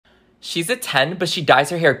She's a 10, but she dyes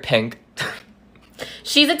her hair pink.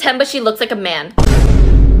 She's a 10, but she looks like a man.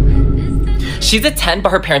 She's a 10,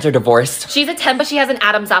 but her parents are divorced. She's a 10, but she has an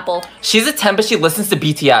Adam's apple. She's a 10, but she listens to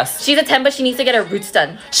BTS. She's a 10, but she needs to get her roots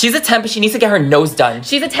done. She's a 10, but she needs to get her nose done.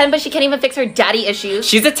 She's a 10, but she can't even fix her daddy issues.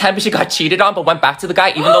 She's a 10, but she got cheated on, but went back to the guy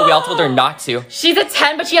even though we all told her not to. She's a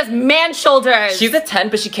 10, but she has man shoulders. She's a 10,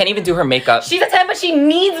 but she can't even do her makeup. She's a 10, but she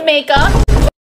needs makeup.